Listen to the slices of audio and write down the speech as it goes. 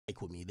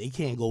with me. They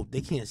can't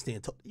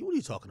stand. What are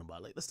you talking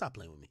about? Like, let's stop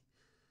playing with me.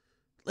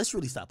 Let's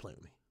really stop playing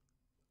with me.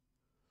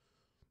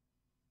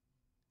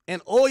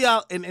 And all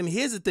y'all, and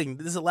here's the thing.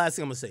 This is the last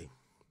thing I'm going to say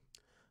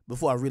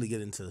before I really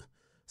get into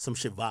some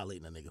shit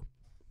violating a nigga.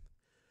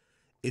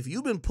 If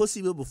you've been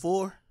pussy with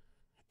before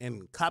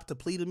and cop a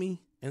plea to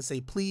me and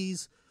say,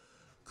 please,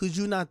 could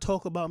you not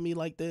talk about me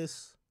like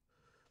this?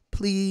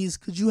 Please,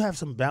 could you have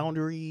some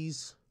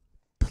boundaries?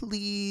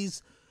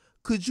 Please,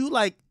 could you,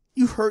 like,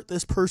 you hurt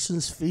this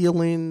person's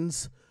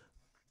feelings?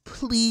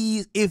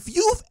 Please, if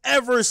you've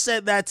ever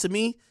said that to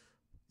me,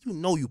 you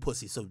know you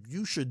pussy. So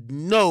you should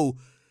know,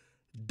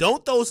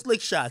 don't throw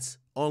slick shots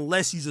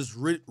unless you just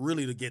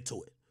really to get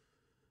to it.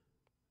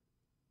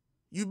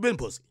 You've been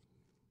pussy.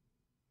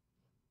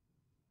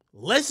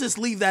 Let's just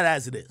leave that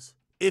as it is.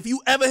 If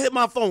you ever hit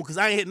my phone, because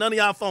I ain't hit none of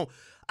y'all phone,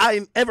 I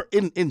ain't ever,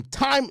 in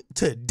time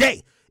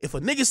today, if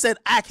a nigga said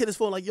I hit his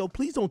phone like, yo,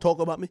 please don't talk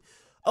about me.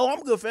 Oh,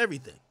 I'm good for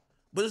everything.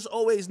 But just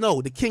always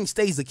know, the king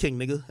stays the king,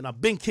 nigga. And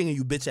I've been king of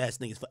you bitch ass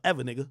niggas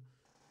forever, nigga.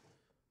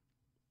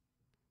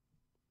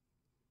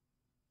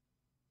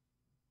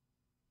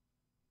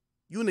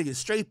 You niggas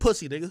straight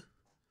pussy, nigga.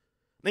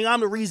 Nigga, I'm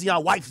the reason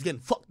y'all wife is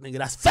getting fucked, nigga.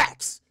 That's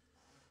facts.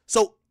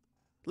 So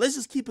let's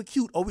just keep it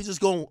cute, or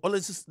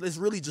let's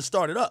really just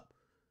start it up.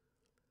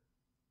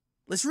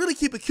 Let's really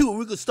keep it cute, or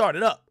we could start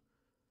it up.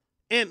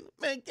 And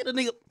man, get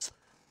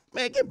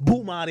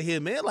Boom out of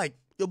here, man. Like,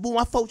 yo, Boom,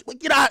 I folks,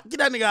 get that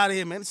nigga out of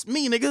here, man. It's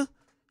me, nigga.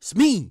 It's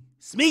me.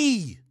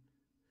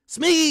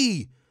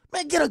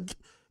 Man, get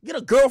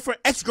a girlfriend,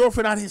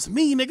 ex-girlfriend out of here. It's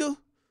me, nigga.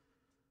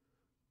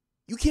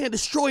 You can't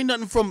destroy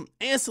nothing from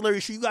ancillary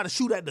shit. You gotta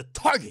shoot at the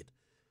target.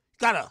 You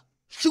gotta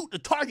shoot the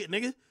target,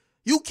 nigga.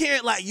 You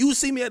can't, like, you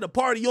see me at the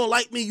party, you don't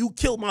like me, you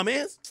kill my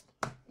mans.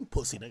 You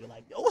pussy, nigga.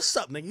 Like, yo, what's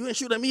up, nigga? You ain't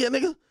shoot at me yet,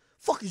 nigga?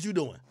 Fuck is you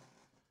doing?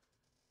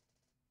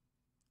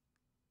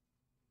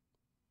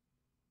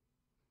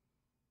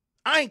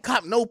 I ain't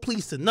cop no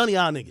pleas to none of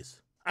y'all niggas.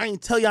 I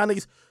ain't tell y'all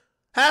niggas.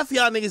 Half of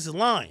y'all niggas is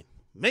lying,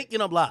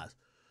 making up lies.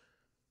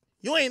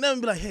 You ain't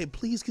never be like, hey,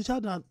 please, could y'all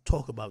not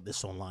talk about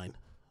this online?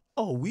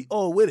 Oh, we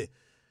all with it.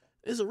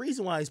 There's a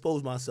reason why I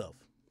exposed myself.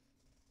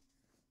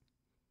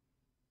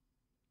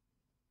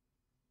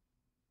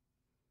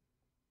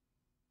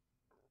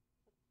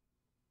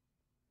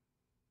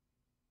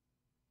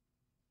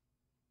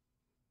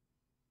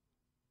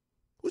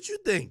 What you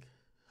think?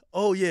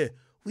 Oh, yeah,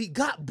 we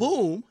got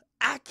Boom.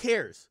 I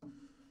cares.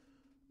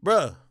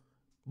 Bruh,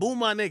 Boom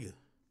my nigga.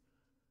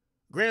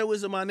 Grand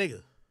Wizard my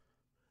nigga.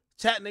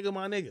 Chat nigga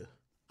my nigga.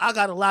 I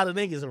got a lot of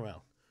niggas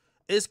around.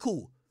 It's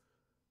cool.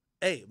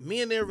 Hey,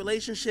 me and their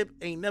relationship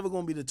ain't never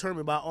going to be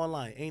determined by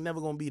online. Ain't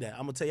never going to be that.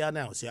 I'm going to tell y'all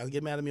now. So y'all can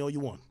get mad at me all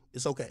you want.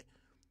 It's okay.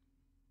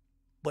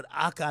 But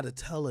I got to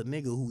tell a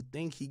nigga who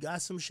think he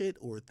got some shit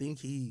or think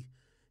he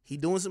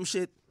doing some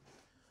shit.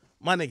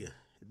 My nigga,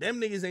 them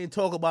niggas ain't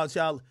talk about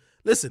y'all.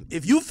 Listen,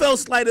 if you felt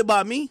slighted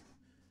by me,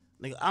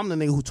 nigga, I'm the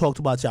nigga who talked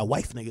about y'all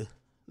wife, nigga.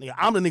 Nigga,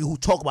 I'm the nigga who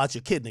talk about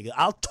your kid, nigga.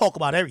 I'll talk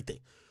about everything.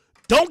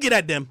 Don't get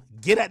at them.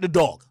 Get at the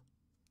dog.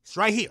 It's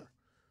right here.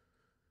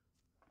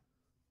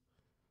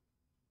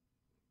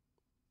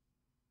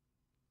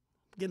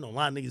 Getting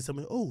online, niggas tell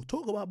me, oh,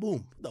 talk about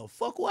Boom. The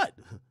fuck what?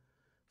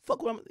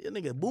 Fuck what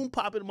nigga, Boom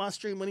pop into my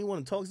stream when he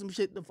want to talk some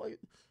shit. The fuck?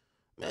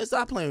 Man,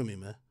 stop playing with me,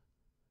 man.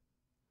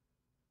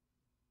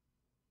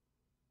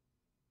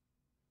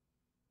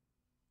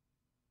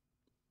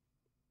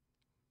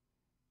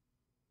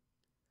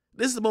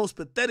 This is the most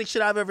pathetic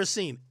shit I've ever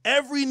seen.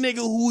 Every nigga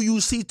who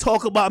you see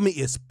talk about me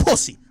is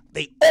pussy.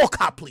 They all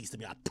cop pleas to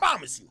me, I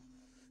promise you.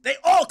 They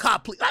all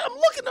cop pleas. I'm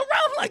looking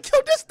around like, yo,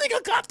 this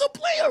nigga cop the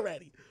plea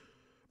already.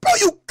 Bro,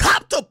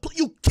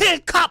 you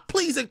can't cop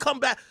pleas and come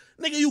back.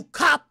 Nigga, you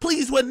cop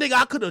pleas when, nigga,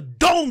 I could have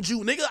domed you,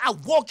 nigga. I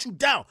walked you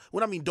down.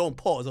 When I mean don't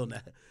pause on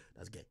that.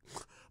 That's gay.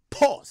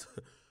 Pause.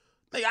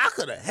 Nigga, I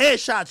could have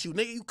headshot you,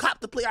 nigga. You cop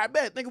the plea, I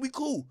bet. Nigga, we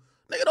cool.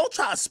 Nigga, don't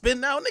try to spin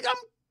now. Nigga,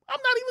 I'm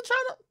not even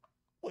trying to.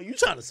 What, you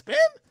trying to spin?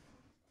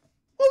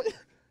 What?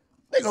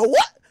 Nigga,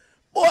 what?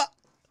 Boy,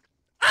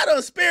 I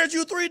done spared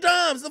you 3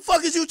 times. The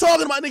fuck is you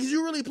talking about, niggas?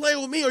 You really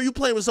playing with me or you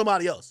playing with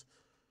somebody else?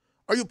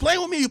 Are you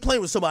playing with me or you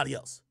playing with somebody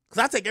else?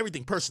 Because I take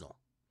everything personal.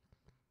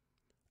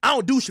 I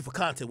don't do shit for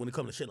content when it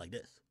comes to shit like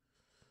this.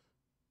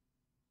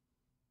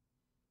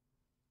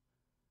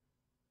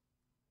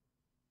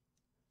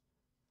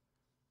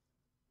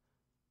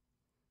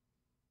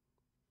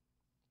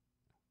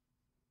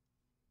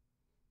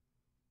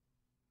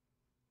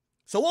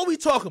 So what we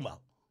talking about?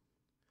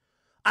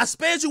 I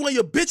spared you when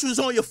your bitch was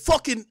on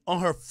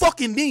her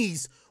fucking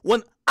knees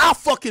when I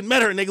fucking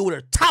met her, nigga, with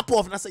her top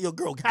off, and I said, yo,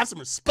 girl, have some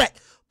respect.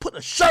 Put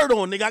a shirt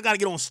on, nigga. I gotta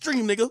get on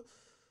stream, nigga.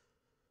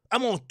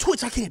 I'm on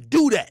Twitch. I can't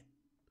do that.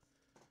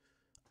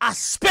 I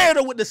spared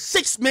her with the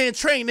 6-man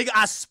train, nigga.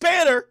 I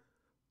spared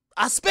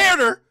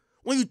her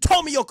when you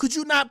told me, yo, could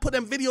you not put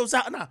them videos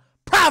out? And I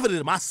privated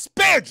them. I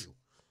spared you.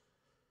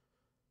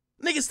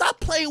 Nigga, stop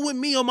playing with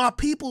me or my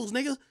peoples,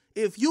 nigga.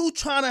 If you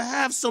trying to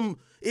have some,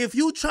 if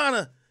you trying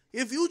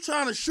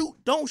to shoot,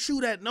 don't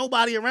shoot at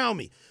nobody around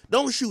me.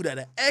 Don't shoot at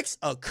an ex,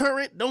 a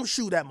current. Don't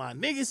shoot at my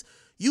niggas.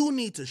 You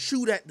need to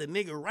shoot at the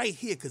nigga right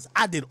here because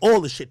I did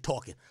all the shit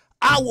talking.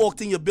 I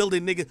walked in your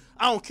building, nigga.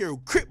 I don't care,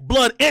 Crip,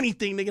 blood,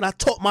 anything, nigga. And I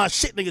talk my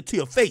shit, nigga, to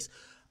your face.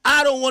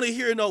 I don't want to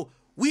hear no,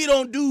 we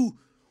don't do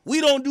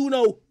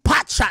no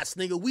pot shots,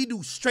 nigga. We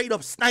do straight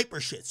up sniper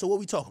shit. So what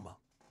we talking about?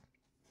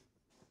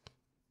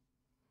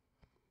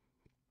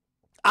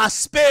 I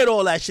spared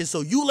all that shit,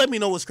 so you let me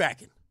know what's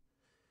cracking.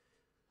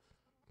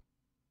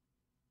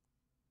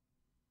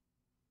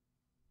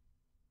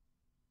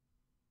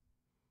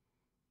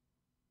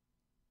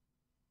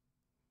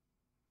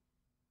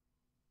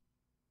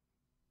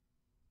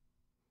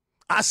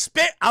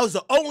 I was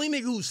the only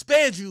nigga who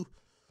spared you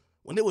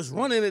when it was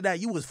running at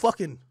that. You was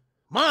fucking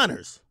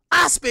minors.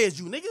 I spared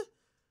you, nigga.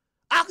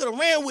 I could have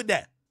ran with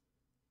that.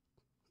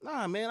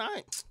 Nah, man, I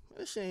ain't.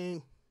 That shit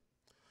ain't.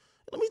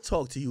 Let me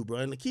talk to you, bro.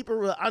 And to keep it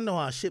real, I know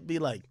how shit be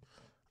like.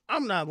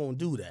 I'm not gonna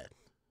do that.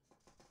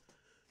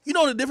 You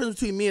know the difference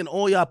between me and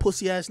all y'all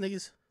pussy ass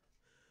niggas?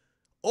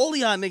 All of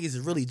y'all niggas is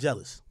really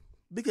jealous.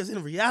 Because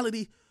in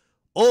reality,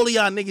 all of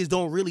y'all niggas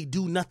don't really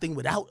do nothing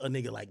without a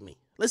nigga like me.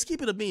 Let's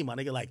keep it a beam, my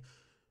nigga. Like,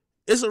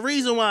 it's a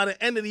reason why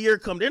the end of the year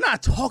come, they're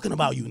not talking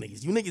about you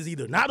niggas. You niggas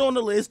either not on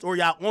the list or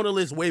y'all on the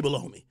list way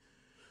below me.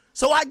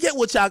 So I get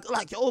what y'all,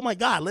 like, oh my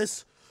God,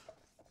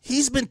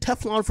 he's been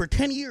Teflon for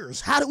 10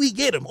 years. How do we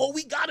get him? Oh,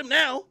 we got him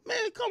now.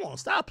 Man, come on,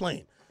 stop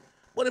playing.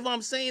 But if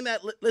I'm saying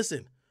that,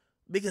 listen,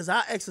 because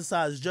I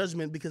exercise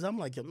judgment because I'm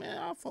like, man,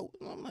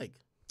 I'm like,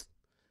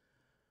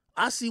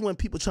 I see when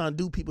people trying to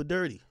do people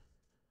dirty.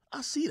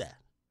 I see that.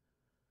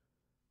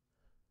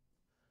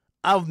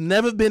 I've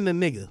never been the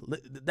nigga.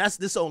 That's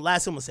this on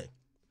last thing I'm gonna say.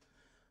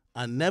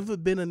 I never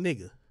been a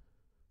nigga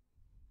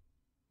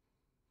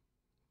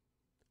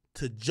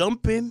to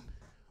jump in.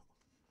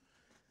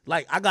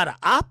 Like I got an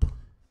op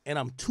and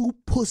I'm too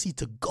pussy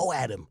to go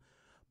at him.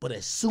 But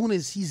as soon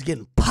as he's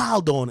getting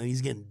piled on and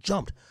he's getting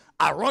jumped,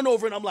 I run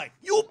over and I'm like,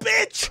 you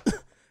bitch!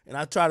 And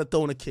I try to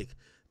throw in a kick.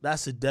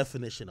 That's the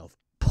definition of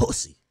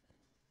pussy.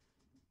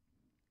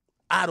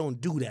 I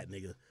don't do that,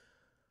 nigga.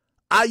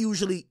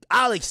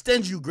 I'll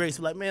extend you grace.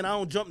 Like, man, I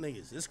don't jump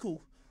niggas. It's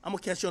cool. I'm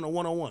going to catch you on a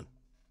one-on-one.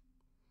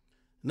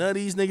 None of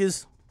these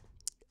niggas,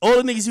 all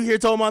the niggas you hear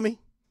talking about me,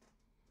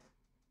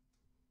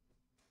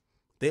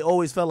 they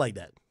always felt like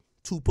that.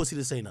 Too pussy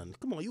to say nothing.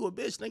 Come on, you a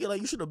bitch, nigga. Like,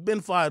 you should have been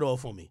fired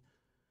off on me.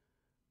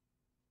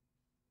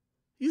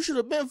 You should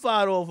have been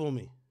fired off on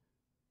me.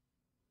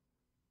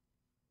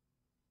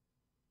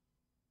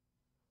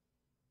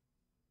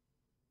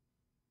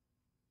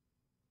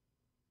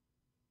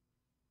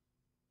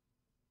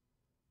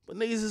 But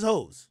niggas is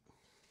hoes.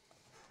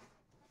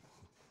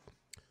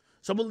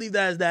 So I'm going to leave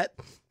that as that.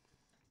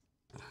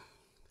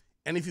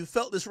 And if you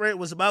felt this rant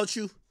was about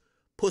you,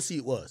 pussy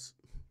it was.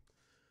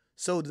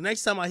 So the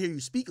next time I hear you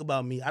speak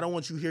about me, I don't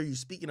want you to hear you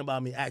speaking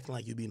about me acting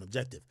like you're being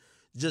objective.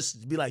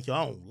 Just be like, yo,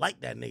 I don't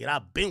like that nigga.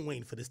 I've been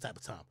waiting for this type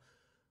of time.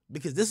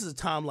 Because this is a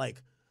time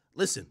like,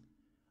 listen,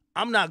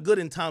 I'm not good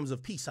in times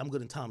of peace. I'm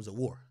good in times of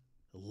war.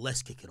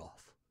 Let's kick it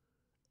off.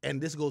 And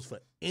this goes for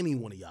any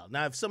one of y'all.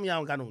 Now, if some of y'all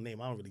don't got no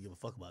name, I don't really give a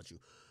fuck about you.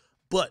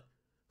 But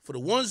for the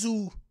ones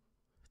who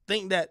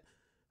think that,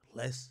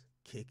 let's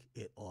kick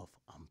it off,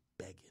 I'm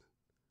begging.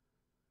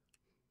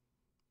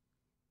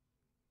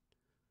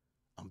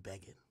 I'm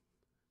begging.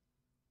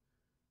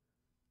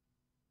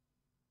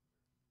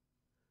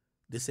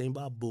 This ain't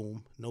about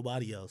Boom,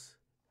 nobody else.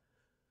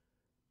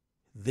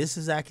 This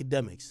is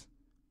academics.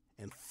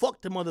 And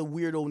fuck them other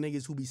weirdo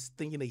niggas who be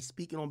thinking they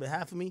speaking on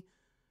behalf of me.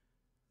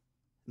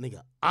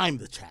 Nigga, I'm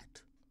the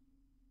chat.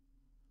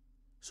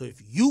 So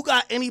if you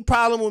got any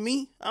problem with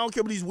me, I don't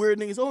care about these weird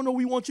niggas. Oh, no,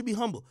 we want you to be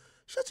humble.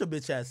 Shut your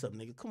bitch ass up,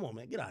 nigga. Come on,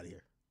 man. Get out of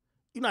here.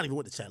 You're not even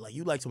with the chat. Like,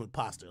 you like some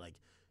imposter. Like,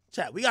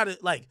 chat, we got to,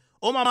 like,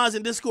 all my mods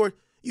in Discord,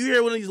 you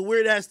hear one of these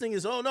weird ass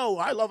things. Oh, no,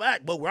 I love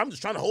act, but I'm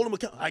just trying to hold them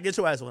accountable. I get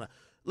your ass on that.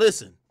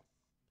 Listen,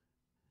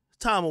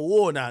 time of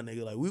war now,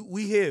 nigga. Like,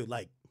 we here.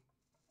 Like,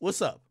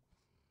 what's up?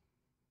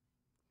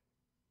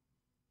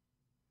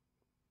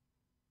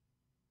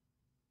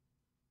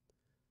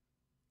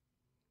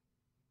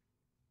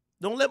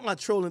 Don't let my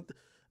trolling.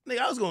 Nigga,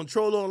 I was going to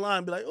troll online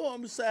and be like, oh,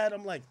 I'm sad.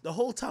 I'm like, the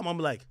whole time I'm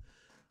like,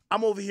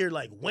 I'm over here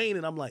like Wayne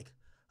and I'm like,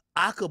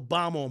 I could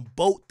bomb on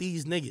both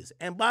these niggas.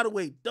 And by the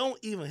way, don't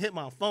even hit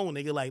my phone,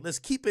 nigga. Like, let's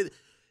keep it.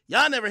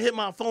 Y'all never hit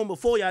my phone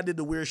before y'all did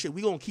the weird shit.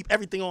 We going to keep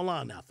everything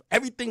online now.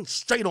 Everything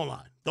straight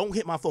online. Don't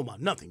hit my phone about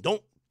nothing.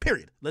 Don't,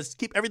 period. Let's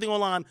keep everything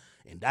online.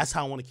 And that's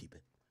how I want to keep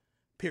it.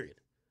 Period.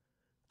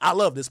 I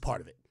love this part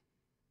of it.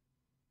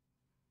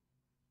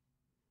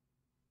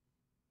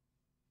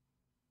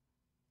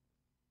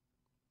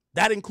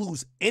 That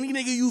includes any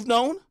nigga you've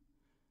known,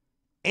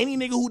 any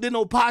nigga who did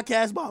no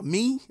podcast about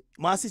me,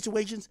 my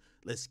situations.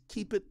 Let's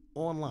keep it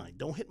online.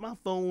 Don't hit my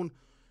phone.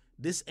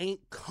 This ain't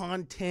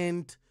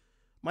content.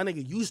 My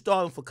nigga, you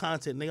starving for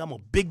content, nigga. I'm a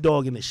big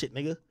dog in this shit,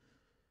 nigga.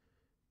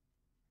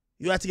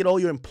 You have to get all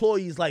your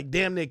employees like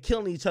damn near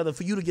killing each other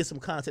for you to get some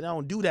content. I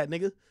don't do that,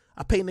 nigga.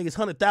 I pay niggas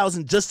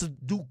 $100,000 just to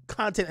do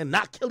content and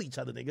not kill each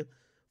other, nigga.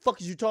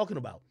 Fuck is you talking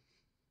about?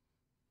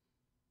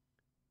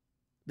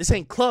 This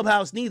ain't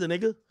Clubhouse neither,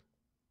 nigga.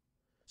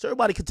 So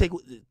everybody can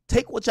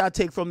take what y'all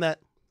take from that.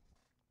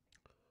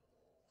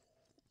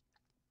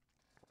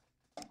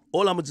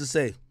 All I'm going to just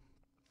say,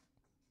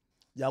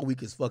 y'all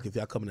weak as fuck if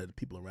y'all coming at the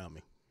people around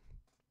me.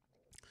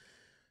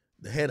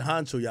 The head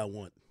honcho y'all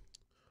want.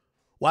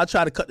 Why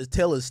try to cut the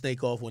tail of the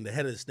snake off when the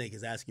head of the snake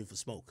is asking for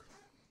smoke?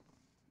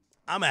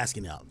 I'm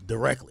asking y'all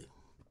directly.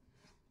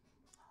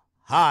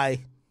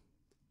 Hi,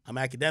 I'm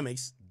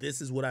academics. This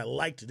is what I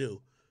like to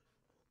do.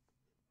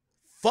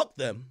 Fuck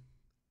them.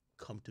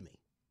 Come to me.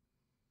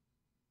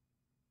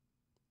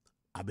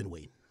 I've been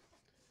waiting.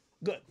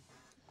 Good.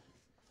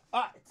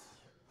 All right.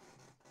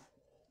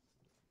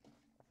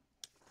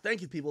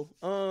 Thank you, people.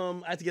 I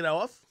had to get that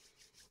off.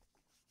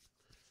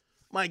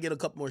 Might get a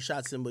couple more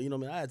shots in, but you know,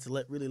 man, I had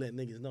to really let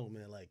niggas know,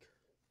 man. Like,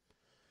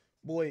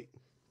 boy,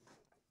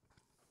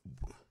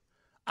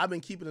 I've been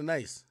keeping it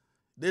nice.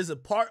 There's a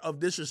part of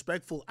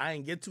disrespectful I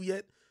ain't get to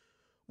yet,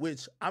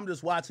 which I'm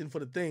just watching for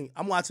the thing.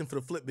 I'm watching for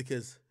the flip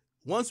because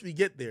once we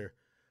get there,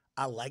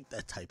 I like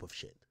that type of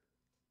shit.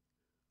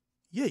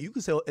 Yeah, you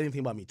can say anything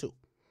about me too,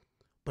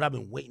 but I've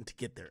been waiting to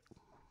get there.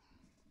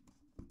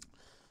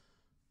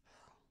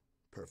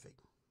 Perfect.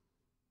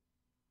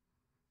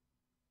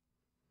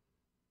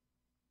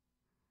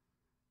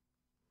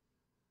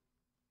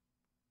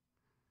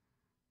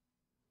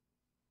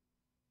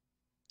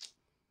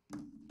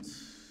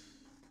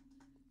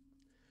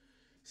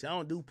 See, I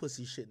don't do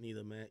pussy shit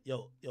neither, man.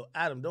 Yo,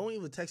 Adam, don't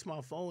even text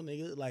my phone,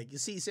 nigga. Like, you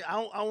see,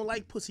 I don't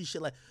like pussy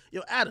shit. Like,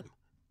 yo, Adam,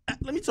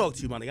 let me talk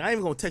to you, my nigga. I ain't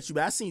even gonna text you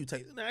back. I seen you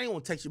text. I ain't gonna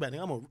text you back,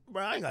 nigga.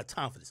 Bro, I ain't got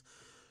time for this,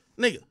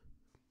 nigga.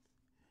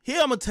 Here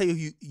I'm gonna tell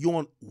you, you're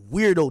on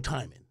weirdo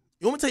timing.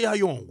 You want me to tell you how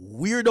you're on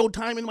weirdo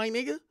timing, my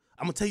nigga?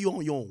 I'm gonna tell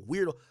you you're on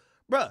weirdo,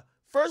 bruh.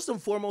 First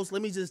and foremost,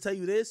 let me just tell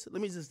you this.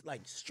 Let me just,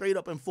 like, straight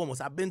up and foremost,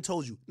 I've been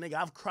told you, nigga,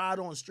 I've cried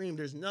on stream.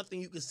 There's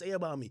nothing you can say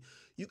about me.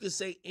 You can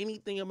say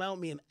anything about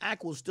me and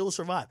Ack will still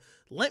survive.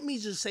 Let me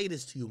just say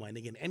this to you, my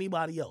nigga, and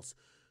anybody else.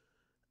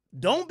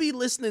 Don't be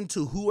listening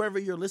to whoever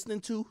you're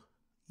listening to.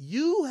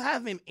 You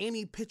having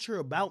any picture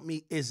about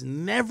me is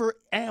never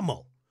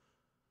ammo.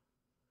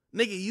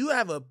 Nigga, you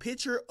have a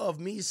picture of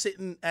me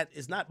sitting at,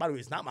 it's not, by the way,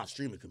 it's not my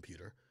streaming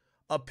computer.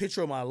 A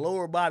picture of my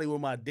lower body where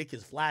my dick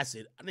is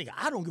flaccid. Nigga,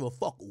 I don't give a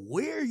fuck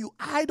where you,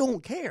 I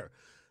don't care.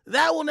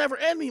 That will never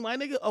end me, my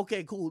nigga.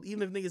 Okay, cool.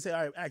 Even if niggas say,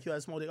 all right, Ack, you had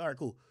a small dick. All right,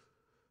 cool.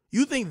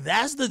 You think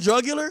that's the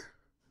jugular?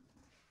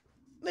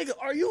 Nigga,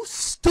 are you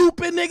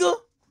stupid, nigga?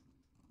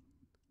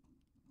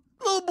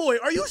 Little boy,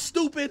 are you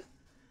stupid?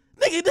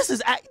 Nigga, this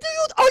is, are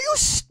you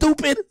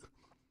stupid?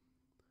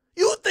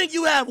 You think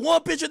you have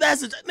one picture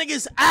that's, nigga,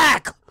 it's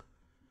Ack.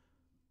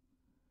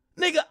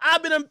 Nigga,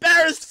 I've been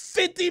embarrassed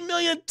 50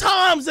 million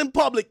times in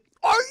public.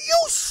 Are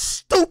you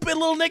stupid,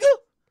 little nigga?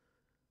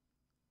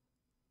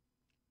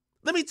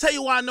 Let me tell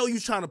you why I know you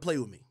trying to play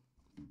with me.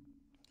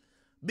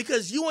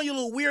 Because you and your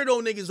little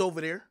weirdo niggas over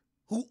there,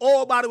 who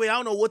all, by the way, I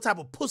don't know what type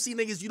of pussy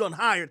niggas you done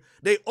hired,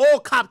 they all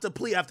copped a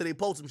plea after they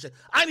posted some shit.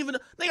 I ain't even,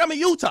 nigga, I'm in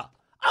Utah.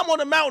 I'm on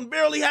the mountain,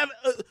 barely having,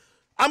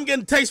 I'm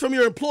getting texts from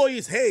your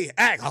employees. Hey,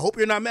 Ack, I hope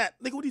you're not mad.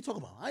 Nigga, what are you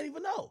talking about? I didn't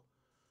even know.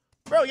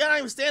 Bro, y'all don't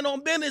even stand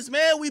on business,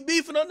 man. We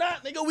beefing or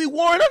not, nigga. We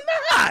warring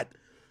or not.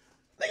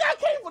 Nigga, I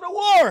came for the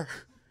war.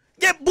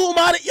 Get Boom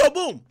out of, yo,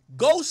 Boom.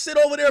 Go sit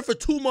over there for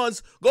 2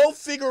 months. Go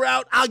figure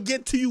out. I'll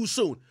get to you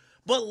soon.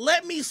 But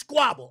let me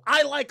squabble.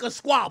 I like a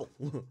squabble.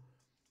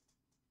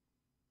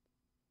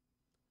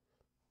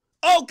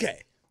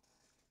 Okay.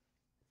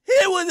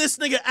 Here what this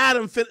nigga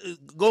Adam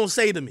gonna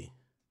say to me.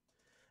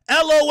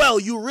 LOL,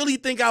 you really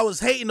think I was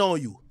hating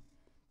on you?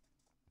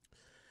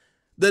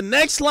 The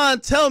next line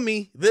tell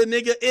me the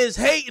nigga is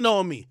hating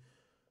on me.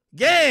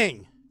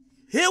 Gang,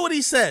 hear what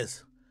he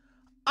says.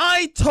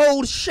 I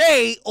told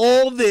Shay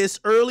all this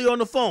early on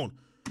the phone.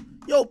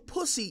 Yo,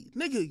 pussy,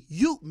 nigga,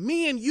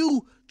 me and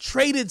you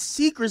traded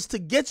secrets to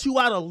get you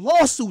out of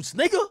lawsuits,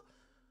 nigga.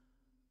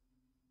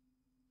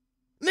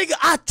 Nigga,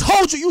 I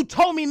told you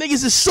told me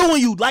niggas is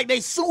suing you like they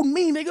sued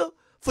me, nigga,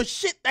 for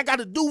shit that got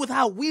to do with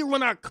how we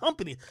run our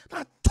company.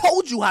 I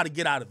told you how to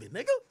get out of it,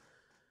 nigga.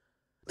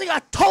 Nigga,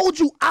 I told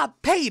you I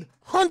paid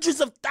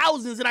hundreds of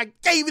thousands and I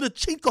gave you the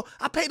cheat code.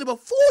 I paid it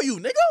before you,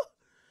 nigga.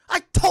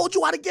 I told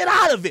you how to get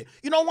out of it.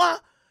 You know why?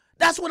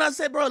 That's when I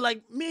said, bro,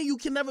 like, me and you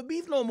can never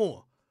beef no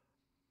more.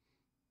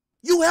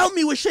 You helped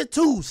me with shit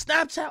too.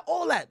 Snapchat,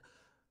 all that.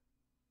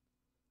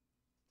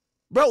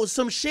 Bro,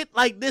 some shit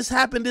like this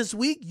happened this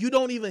week. You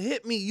don't even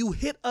hit me. You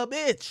hit a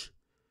bitch.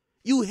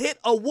 You hit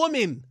a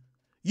woman.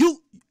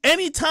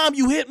 Anytime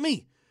you hit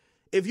me.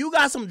 If you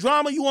got some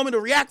drama you want me to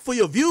react for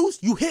your views,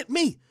 you hit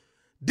me.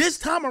 This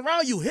time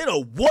around, you hit a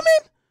woman?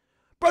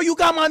 Bro, you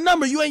got my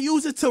number. You ain't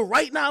used it till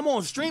right now I'm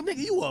on stream. Nigga,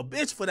 you a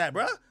bitch for that,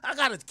 bro. I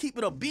gotta keep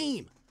it a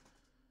beam.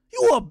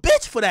 You a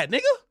bitch for that,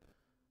 nigga.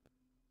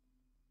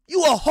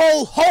 You a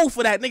whole hoe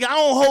for that, nigga. I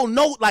don't hold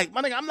no, like,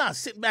 my nigga, I'm not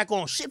sitting back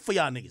on shit for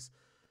y'all niggas.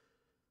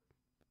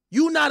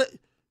 You not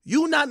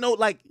know,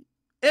 like,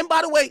 and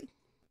by the way,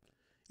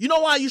 you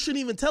know why you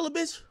shouldn't even tell a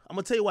bitch? I'm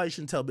gonna tell you why you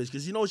shouldn't tell a bitch,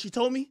 because you know what she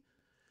told me?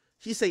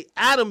 She say,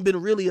 Adam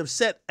been really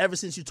upset ever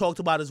since you talked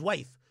about his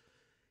wife.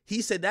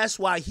 He said that's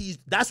what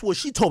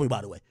she told me,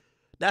 by the way.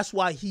 That's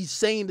why he's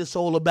saying this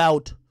all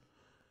about,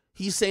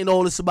 he's saying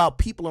all this about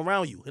people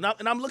around you. And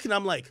I'm looking,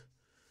 I'm like,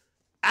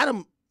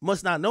 Adam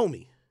must not know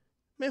me.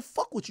 Man,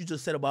 fuck what you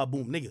just said about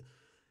Boom, nigga.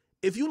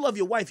 If you love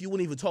your wife, you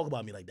wouldn't even talk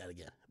about me like that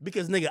again.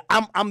 Because, nigga,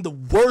 I'm the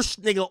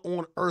worst nigga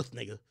on earth,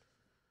 nigga.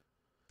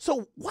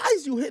 So why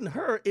is you hitting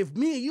her if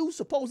me and you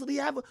supposedly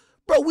have a...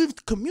 Bro, we've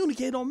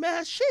communicated on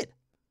mad shit.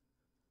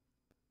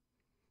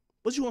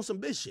 But you on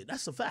some bitch shit.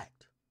 That's a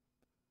fact.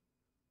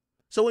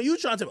 So when you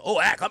trying to...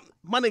 Oh,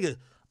 my nigga,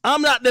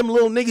 I'm not them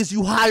little niggas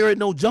you hire at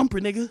no jumper,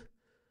 nigga.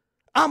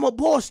 I'm a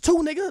boss too,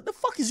 nigga. The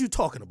fuck is you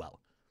talking about?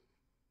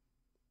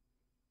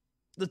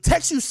 The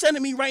text you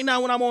sending me right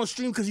now when I'm on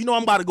stream because you know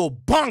I'm about to go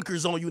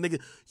bonkers on you, nigga.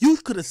 You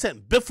could have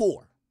sent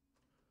before.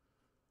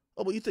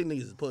 Oh, but you think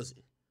niggas is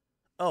pussy.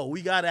 Oh,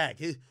 we got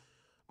act.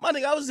 My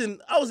nigga,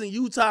 I was in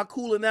Utah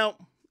cooling out.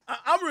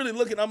 I'm really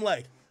looking, I'm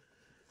like,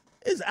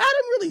 is Adam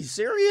really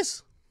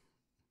serious?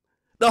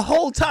 The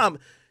whole time.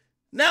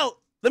 Now,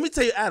 let me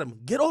tell you, Adam,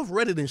 get off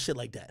Reddit and shit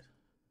like that.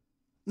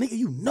 Nigga,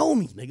 you know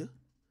me, nigga.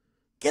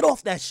 Get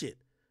off that shit.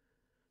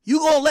 You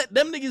gonna let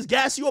them niggas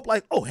gas you up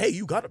like, oh, hey,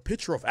 you got a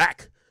picture of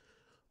Ack.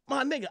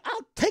 My nigga,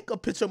 I'll take a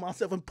picture of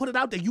myself and put it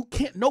out there. You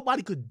can't,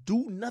 nobody could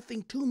do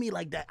nothing to me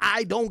like that.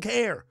 I don't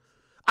care.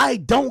 I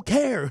don't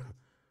care.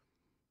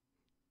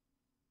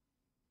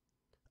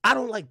 I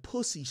don't like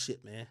pussy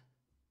shit, man.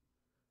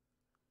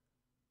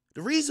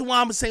 The reason why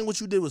I'm saying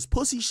what you did was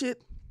pussy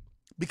shit,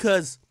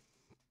 because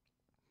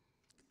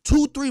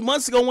 2-3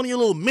 months ago, one of your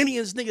little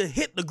minions, nigga,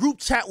 hit the group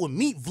chat with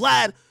me,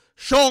 Vlad,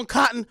 Sean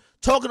Cotton,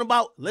 talking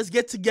about, let's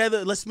get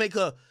together, let's make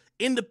a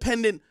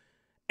independent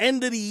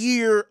end of the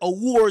year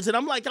awards. And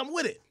I'm like, I'm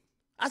with it.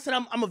 I said,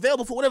 I'm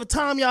available for whatever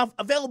time y'all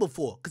available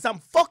for, because I'm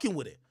fucking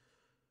with it.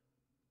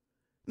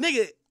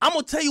 Nigga, I'm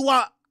going to tell you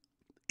why,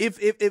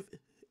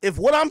 if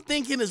what I'm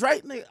thinking is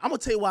right, nigga, I'm going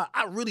to tell you why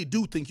I really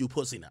do think you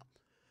pussy now.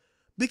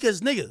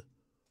 Because, nigga,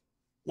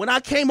 when I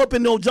came up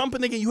in no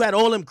jumping, nigga, you had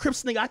all them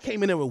Crips, nigga. I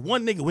came in there with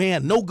one nigga. We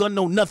had no gun,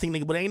 no nothing,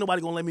 nigga. But ain't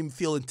nobody gonna let me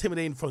feel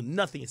intimidated for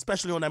nothing,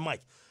 especially on that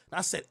mic. And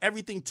I said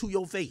everything to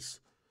your face.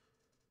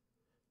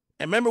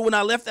 And remember when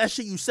I left that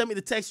shit, you sent me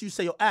the text, you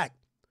say, yo, Ack,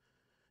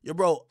 yo,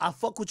 bro, I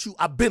fuck with you.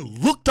 I've been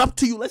looked up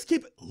to you. Let's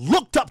keep it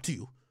looked up to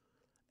you.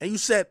 And you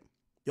said,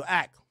 yo,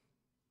 Ack,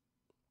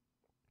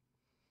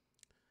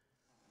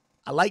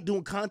 I like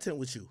doing content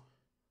with you.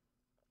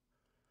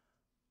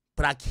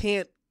 But I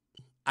can't,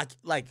 I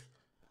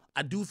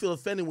do feel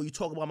offended when you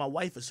talk about my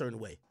wife a certain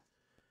way.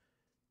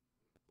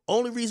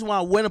 Only reason why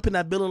I went up in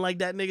that building like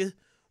that, nigga,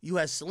 you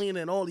had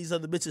Selena and all these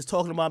other bitches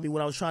talking about me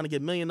when I was trying to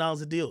get $1 million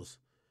of deals.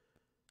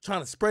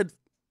 Trying to spread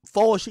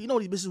false shit. You know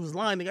these bitches was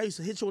lying, nigga. I used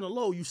to hit you on the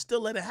low. You still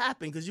let it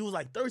happen because you was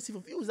like thirsty for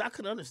views. I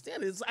couldn't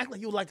understand it. It's act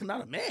like you were like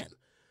not a man.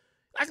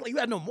 Act like you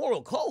had no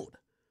moral code.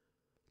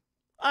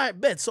 All right,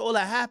 bet. So all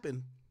that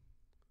happened.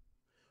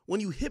 When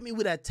you hit me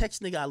with that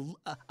text, nigga,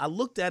 I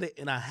looked at it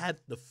and I had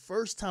the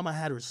first time I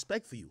had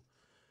respect for you.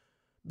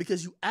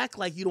 Because you act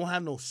like you don't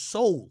have no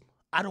soul.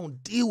 I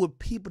don't deal with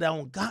people that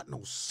don't got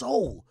no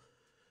soul.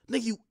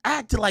 Nigga, you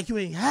acted like you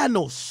ain't had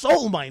no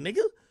soul, my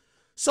nigga.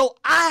 So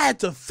I had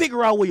to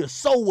figure out where your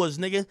soul was,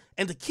 nigga.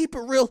 And to keep it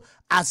real,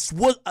 I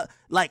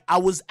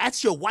was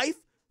at your wife.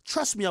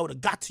 Trust me, I would have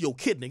got to your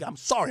kid, nigga. I'm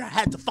sorry, I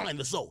had to find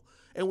the soul.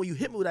 And when you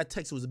hit me with that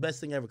text, it was the best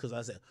thing ever because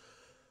I said,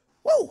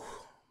 whoa,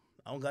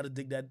 I don't got to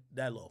dig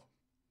that low.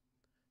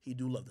 He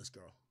do love this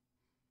girl.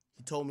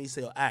 He told me, he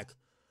said, Ack,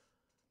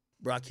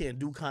 bro, I can't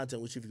do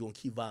content with you if you're going to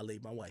keep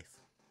violating my wife.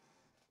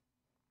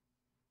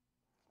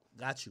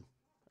 Got you.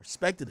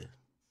 Respected it.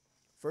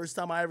 First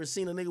time I ever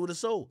seen a nigga with a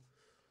soul.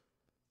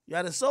 You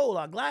had a soul,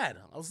 I'm glad.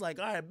 I was like,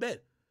 all right,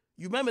 bet.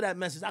 You remember that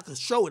message? I could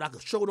show it. I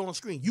could show it on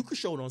screen. You could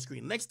show it on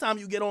screen. Next time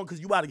you get on, because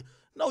you about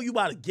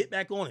to get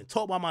back on and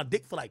talk about my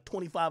dick for like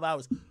 25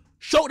 hours.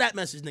 Show that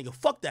message, nigga.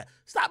 Fuck that.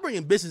 Stop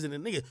bringing bitches in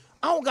it, nigga.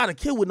 I don't got to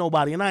kill with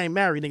nobody and I ain't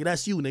married, nigga.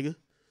 That's you, nigga.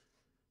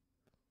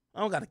 I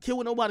don't got to kill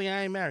with nobody and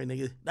I ain't married,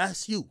 nigga.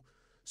 That's you.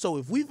 So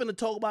if we finna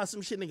talk about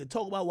some shit, nigga,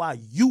 talk about why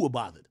you were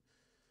bothered.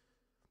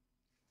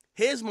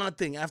 Here's my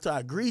thing. After I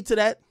agreed to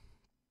that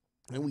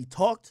and we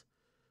talked,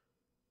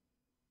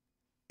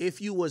 if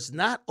you was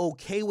not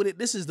okay with it,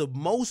 this is the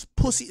most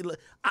pussy.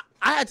 I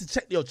had to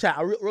check, yo, chat,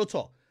 real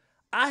talk.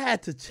 I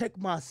had to check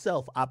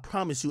myself. I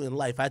promise you in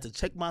life, I had to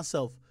check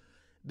myself.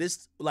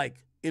 This,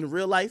 like, in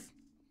real life,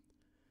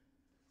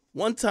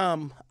 one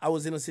time I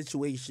was in a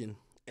situation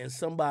and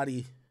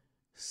somebody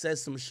said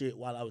some shit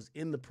while I was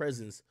in the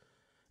presence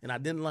and I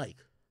didn't like,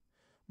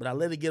 but I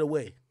let it get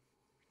away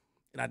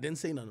and I didn't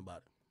say nothing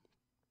about it.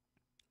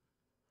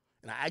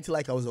 And I acted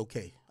like I was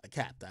okay. I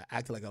capped. I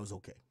acted like I was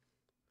okay.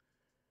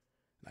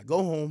 And I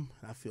go home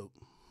and I feel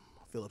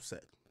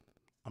upset.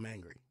 I'm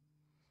angry.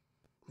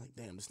 I'm like,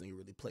 damn, this nigga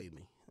really played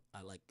me.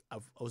 I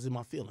was in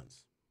my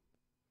feelings.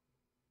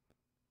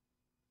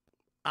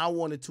 I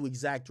wanted to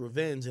exact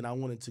revenge and I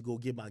wanted to go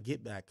get my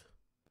get back.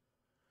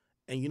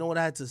 And you know what?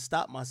 I had to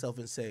stop myself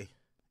and say,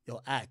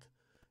 yo, Ack,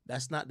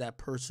 that's not that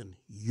person.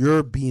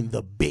 You're being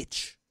the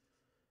bitch.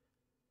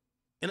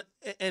 And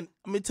let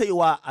me tell you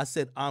why I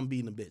said I'm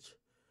being the bitch.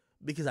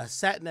 Because I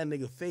sat in that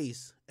nigga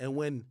face and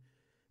when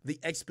the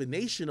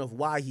explanation of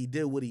why he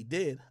did what he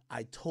did,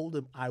 I told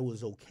him I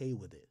was okay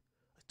with it.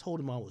 I told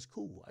him I was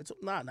cool. I told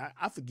him, nah,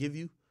 I forgive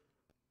you.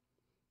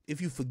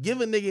 If you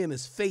forgive a nigga in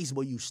his face,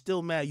 but you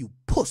still mad, you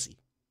pussy.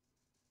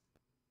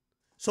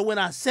 So when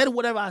I said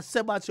whatever I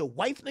said about your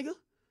wife, nigga,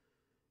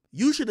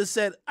 you should have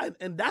said,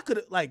 and that could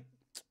have, like,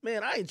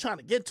 man, I ain't trying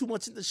to get too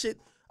much into shit.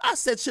 I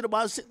said shit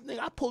about shit, nigga.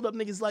 I pulled up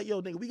niggas like, yo,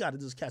 nigga, we got to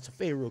just catch a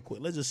fade real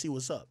quick. Let's just see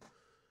what's up.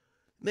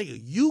 Nigga,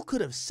 you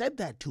could have said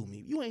that to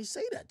me. You ain't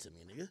say that to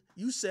me, nigga.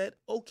 You said,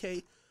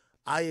 okay,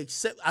 I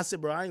accept. I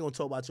said, bro, I ain't gonna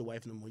talk about your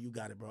wife no more. You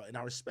got it, bro. And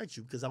I respect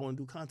you because I want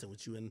to do content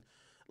with you. And,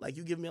 like,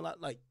 you give me a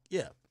lot, like,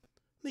 yeah.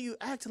 Nigga, you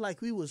acted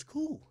like we was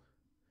cool.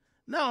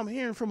 Now I'm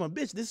hearing from a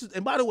bitch. This is,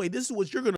 and by the way, this is what you're gonna